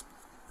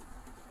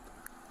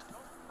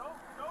 Don't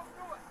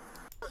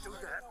do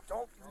that.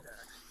 Don't do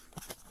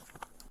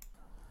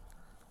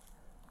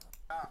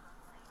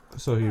that.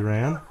 So he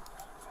ran?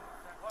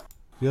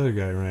 The other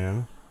guy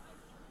ran.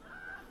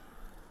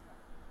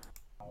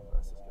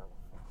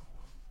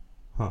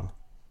 Huh.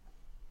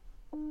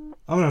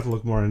 I'm gonna have to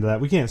look more into that.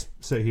 We can't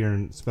sit here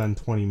and spend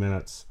 20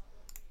 minutes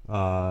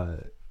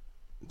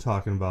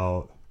talking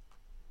about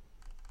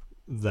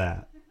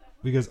that,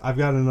 because I've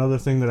got another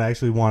thing that I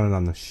actually wanted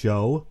on the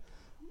show.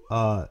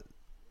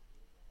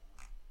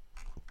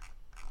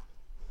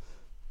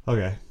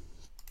 Okay,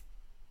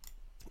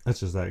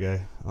 that's just that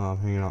guy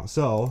hanging out.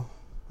 So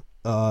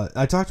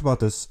I talked about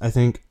this, I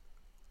think.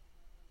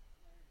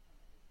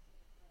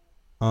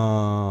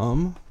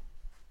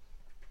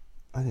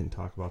 I didn't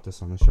talk about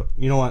this on the show.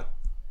 You know what?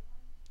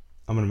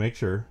 I'm going to make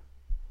sure.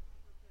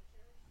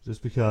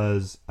 Just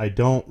because I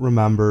don't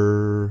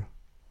remember.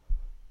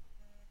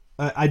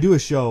 I do a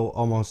show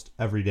almost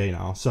every day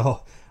now.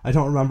 So I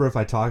don't remember if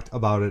I talked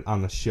about it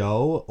on the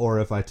show or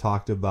if I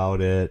talked about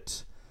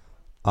it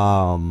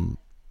on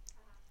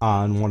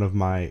one of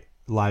my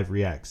live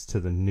reacts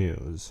to the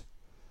news.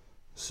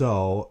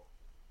 So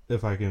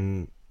if I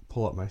can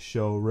pull up my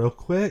show real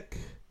quick,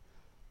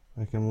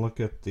 I can look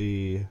at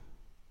the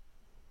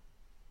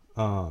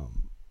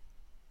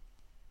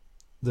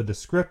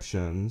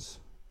descriptions.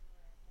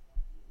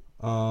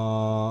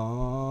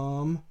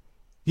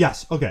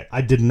 Yes, okay.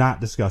 I did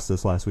not discuss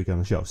this last week on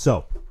the show.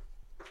 So,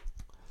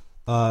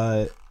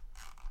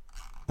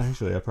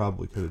 actually, I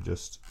probably could have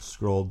just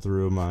scrolled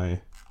through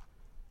my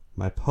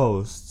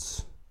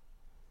posts.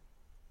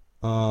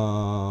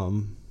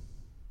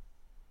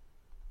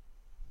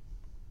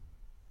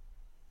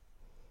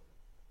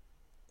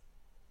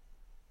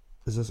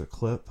 Is this a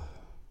clip?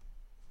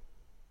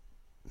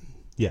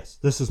 Yes,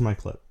 this is my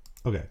clip.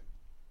 Okay.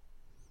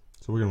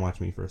 So we're going to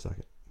watch me for a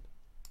second.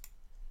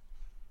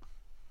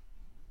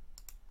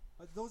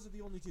 Those are the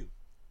only two.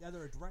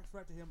 Either a direct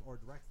threat to him or a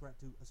direct threat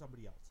to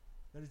somebody else.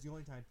 That is the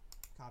only time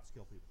cops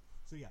kill people.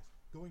 So yes,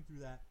 going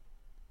through that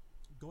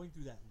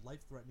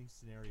life-threatening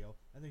scenario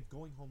and then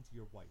going home to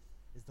your wife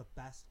is the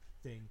best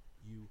thing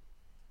you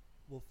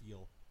will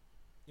feel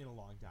in a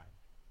long time.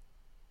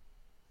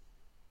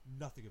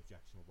 Nothing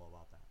objectionable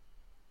about that.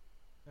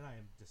 And I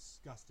am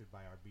disgusted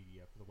by our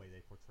media for the way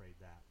they portrayed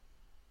that.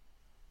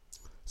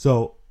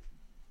 So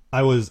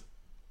I was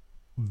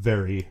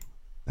very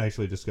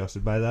actually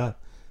disgusted by that.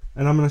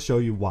 And I'm going to show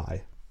you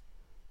why.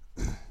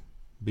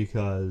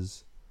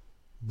 Because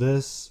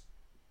this...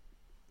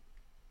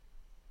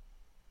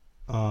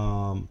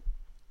 oh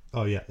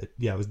yeah,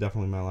 it was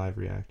definitely my live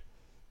react.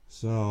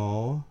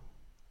 So...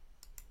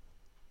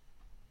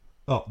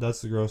 Oh,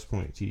 that's the Gross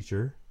Point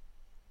teacher.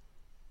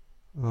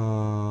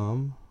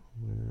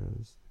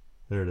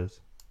 There it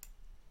is.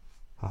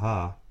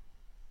 Haha.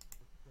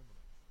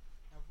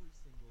 Every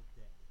single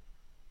day.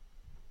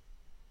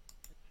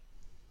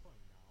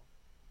 Now,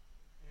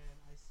 and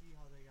I see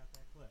how they got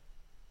that clip.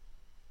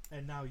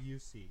 And now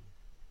you see.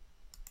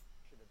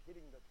 Of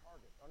hitting the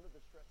target under the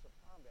stress of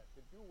combat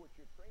to do what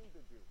you're trained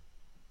to do,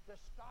 to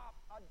stop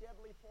a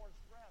deadly force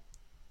threat,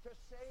 to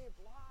save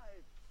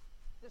lives,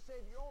 to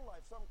save your own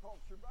life. Some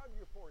call it survive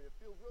euphoria. It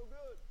feels real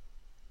good.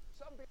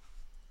 Some people.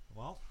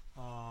 Well,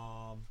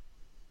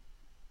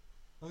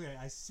 okay,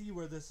 I see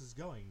where this is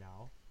going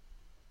now,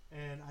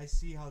 and I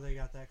see how they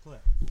got that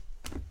clip.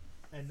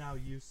 And now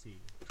you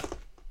see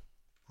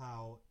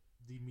how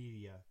the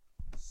media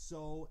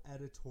so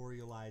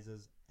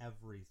editorializes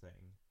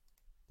everything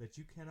that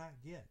you cannot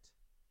get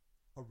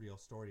a real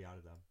story out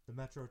of them. The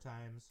Metro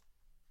Times,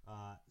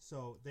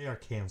 so they are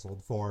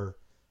canceled for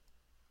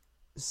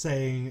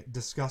saying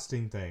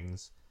disgusting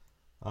things.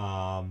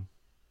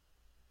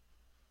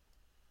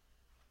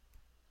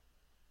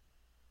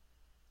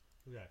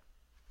 Okay.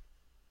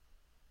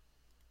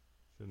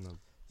 Shouldn't have.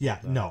 Yeah,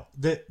 no.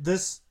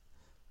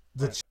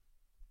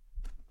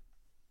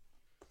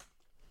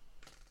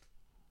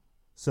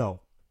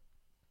 So,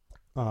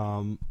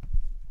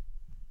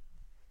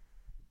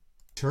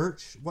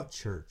 church? What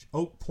church?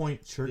 Oak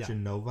Point Church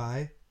in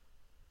Novi.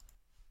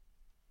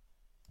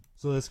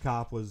 So this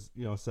cop was,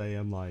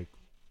 saying like,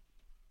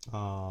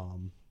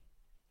 when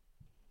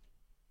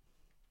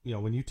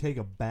you take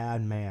a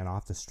bad man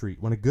off the street,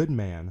 when a good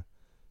man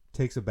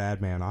takes a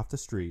bad man off the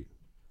street,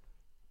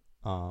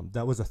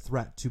 that was a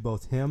threat to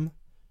both him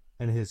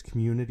and his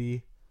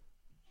community.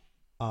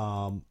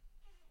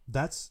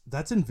 That's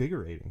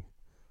invigorating,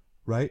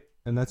 right?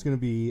 And that's going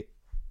to be,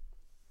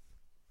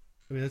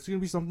 it's going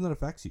to be something that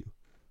affects you.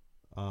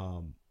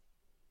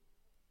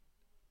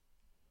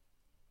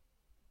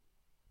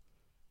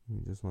 Give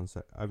me just one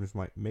sec. I'm just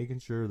making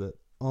sure that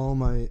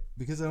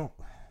because I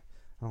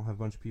don't have a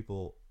bunch of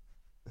people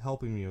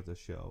helping me with this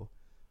show.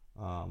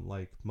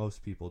 Like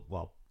most people,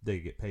 well, they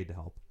get paid to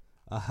help.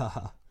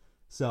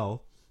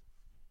 So,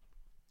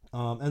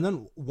 and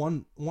then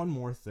one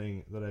more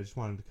thing that I just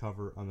wanted to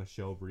cover on the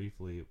show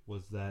briefly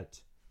was that,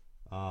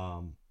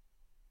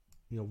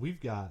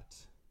 we've got.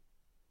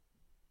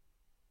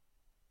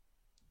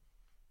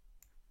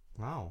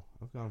 Wow,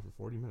 I've gone for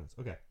 40 minutes.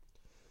 Okay.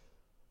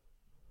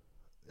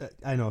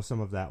 I know some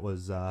of that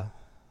was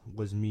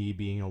me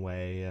being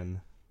away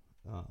and,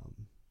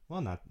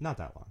 not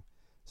that long.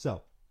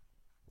 So,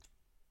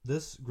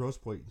 this Gross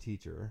Point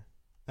teacher,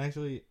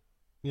 actually,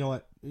 you know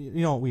what?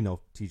 We know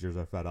teachers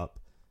are fed up,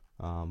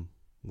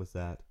 with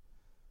that.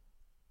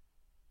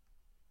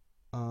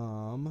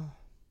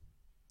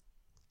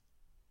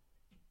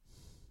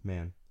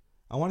 Man,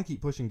 I want to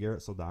keep pushing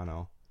Garrett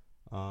Soldano.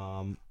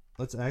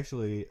 Let's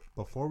actually,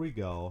 before we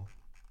go.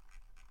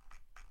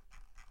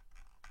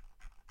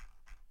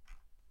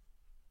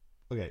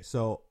 Okay,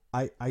 so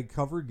I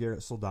cover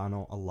Garrett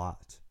Soldano a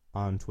lot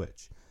on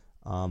Twitch,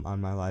 on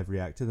my live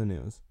react to the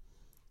news.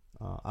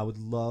 I would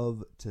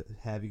love to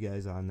have you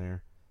guys on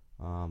there.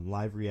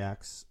 Live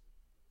reacts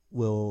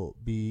will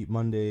be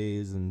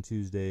Mondays and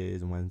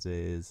Tuesdays and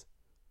Wednesdays.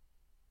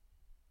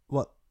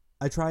 Well,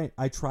 I try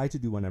to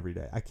do one every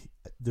day.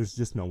 There's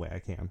just no way I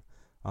can,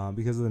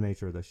 because of the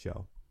nature of this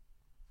show.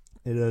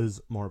 It is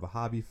more of a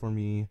hobby for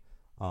me.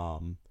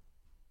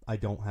 I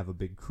don't have a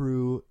big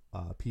crew,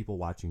 people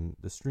watching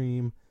the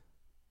stream,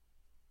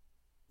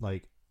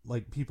 like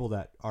people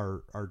that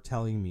are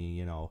telling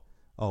me,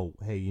 oh,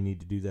 hey, you need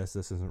to do this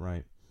isn't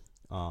right.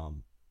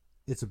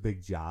 It's a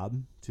big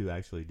job to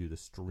actually do the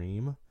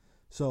stream,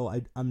 so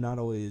I'm not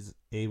always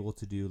able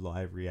to do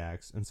live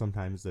reacts, and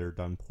sometimes they're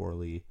done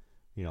poorly.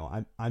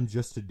 I'm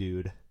just a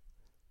dude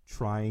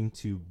trying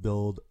to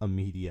build a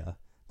media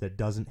that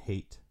doesn't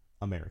hate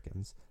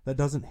Americans, that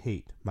doesn't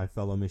hate my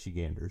fellow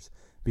Michiganders,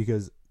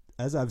 because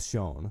as I've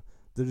shown,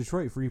 the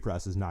Detroit Free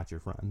Press is not your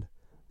friend.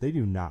 They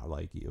do not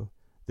like you.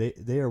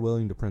 They are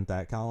willing to print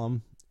that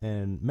column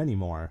and many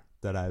more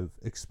that I've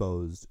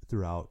exposed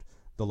throughout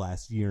the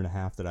last year and a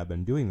half that I've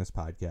been doing this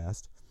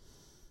podcast.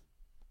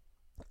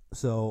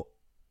 So,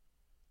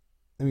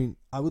 I mean,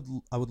 I would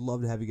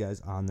love to have you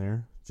guys on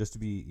there just to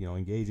be,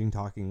 engaging,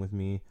 talking with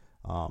me.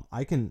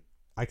 I can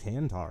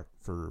talk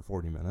for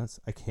 40 minutes.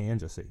 I can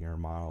just sit here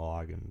and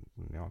monologue and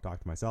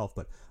talk to myself,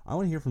 but I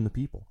want to hear from the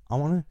people. I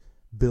want to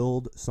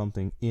build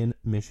something in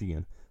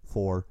Michigan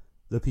for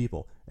the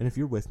people. And if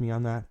you're with me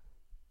on that,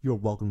 you're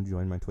welcome to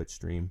join my Twitch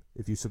stream.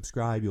 If you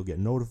subscribe, you'll get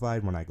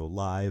notified when I go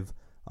live.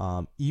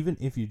 Even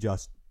if you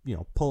just,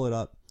 pull it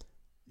up,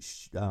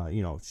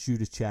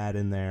 shoot a chat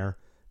in there,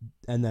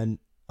 and then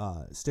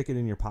stick it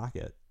in your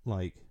pocket.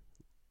 Like,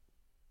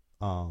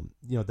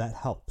 that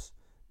helps.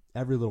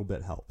 Every little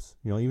bit helps.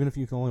 Even if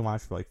you can only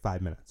watch for like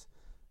 5 minutes,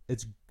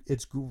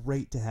 it's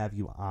great to have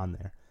you on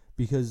there,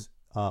 because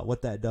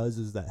what that does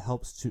is that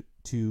helps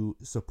to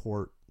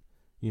support,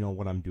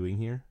 what I'm doing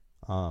here.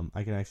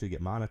 I can actually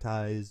get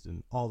monetized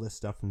and all this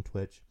stuff from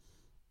Twitch.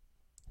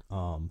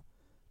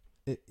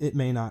 It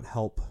may not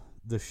help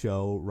the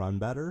show run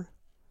better,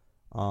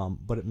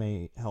 but it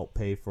may help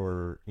pay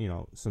for,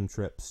 some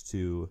trips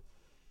to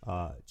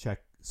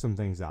check some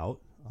things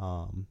out.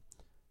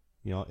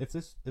 If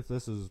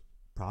this is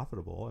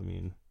profitable, I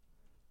mean,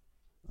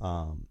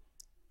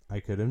 I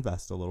could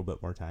invest a little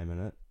bit more time in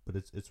it, but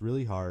it's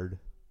really hard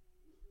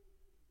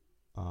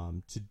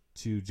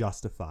to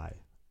justify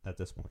at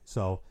this point.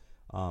 So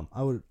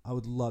I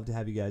would love to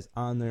have you guys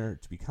on there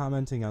to be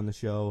commenting on the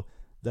show.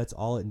 That's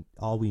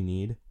all we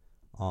need.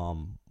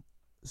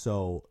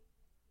 So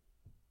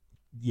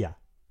yeah,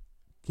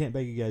 can't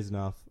beg you guys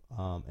enough.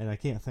 And I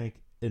can't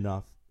thank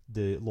enough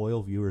the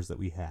loyal viewers that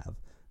we have,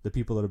 the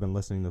people that have been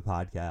listening to the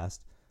podcast,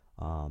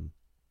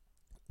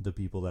 the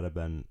people that have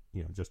been,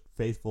 just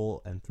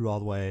faithful and through all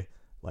the way.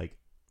 Like,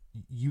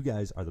 you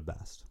guys are the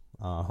best.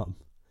 I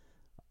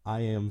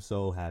am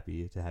so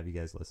happy to have you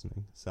guys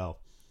listening. So,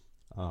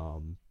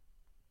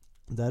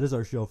 that is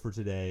our show for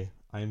today.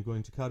 I am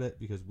going to cut it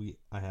because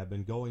I have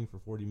been going for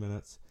 40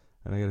 minutes,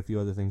 and I got a few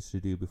other things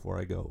to do before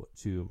I go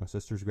to my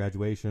sister's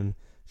graduation.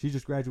 She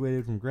just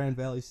graduated from Grand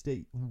Valley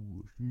State.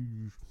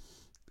 She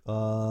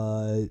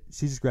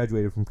just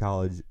graduated from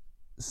college,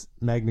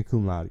 magna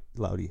cum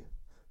laude.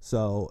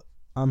 So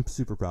I'm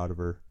super proud of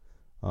her.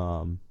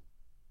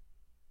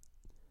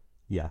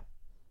 Yeah.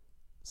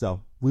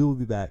 So we will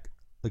be back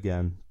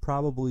again,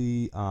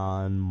 probably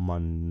on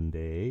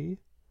Monday.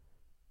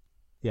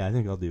 Yeah, I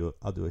think I'll do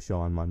a show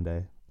on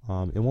Monday.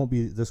 It won't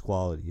be this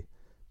quality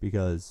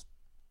because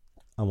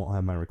I won't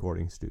have my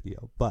recording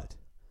studio, but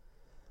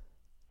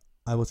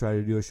I will try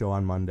to do a show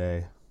on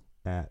Monday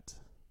at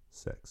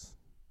 6.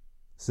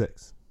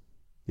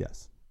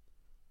 Yes.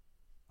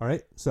 All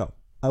right. So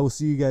I will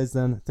see you guys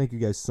then. Thank you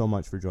guys so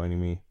much for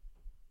joining me,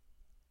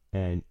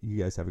 and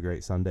you guys have a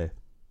great Sunday.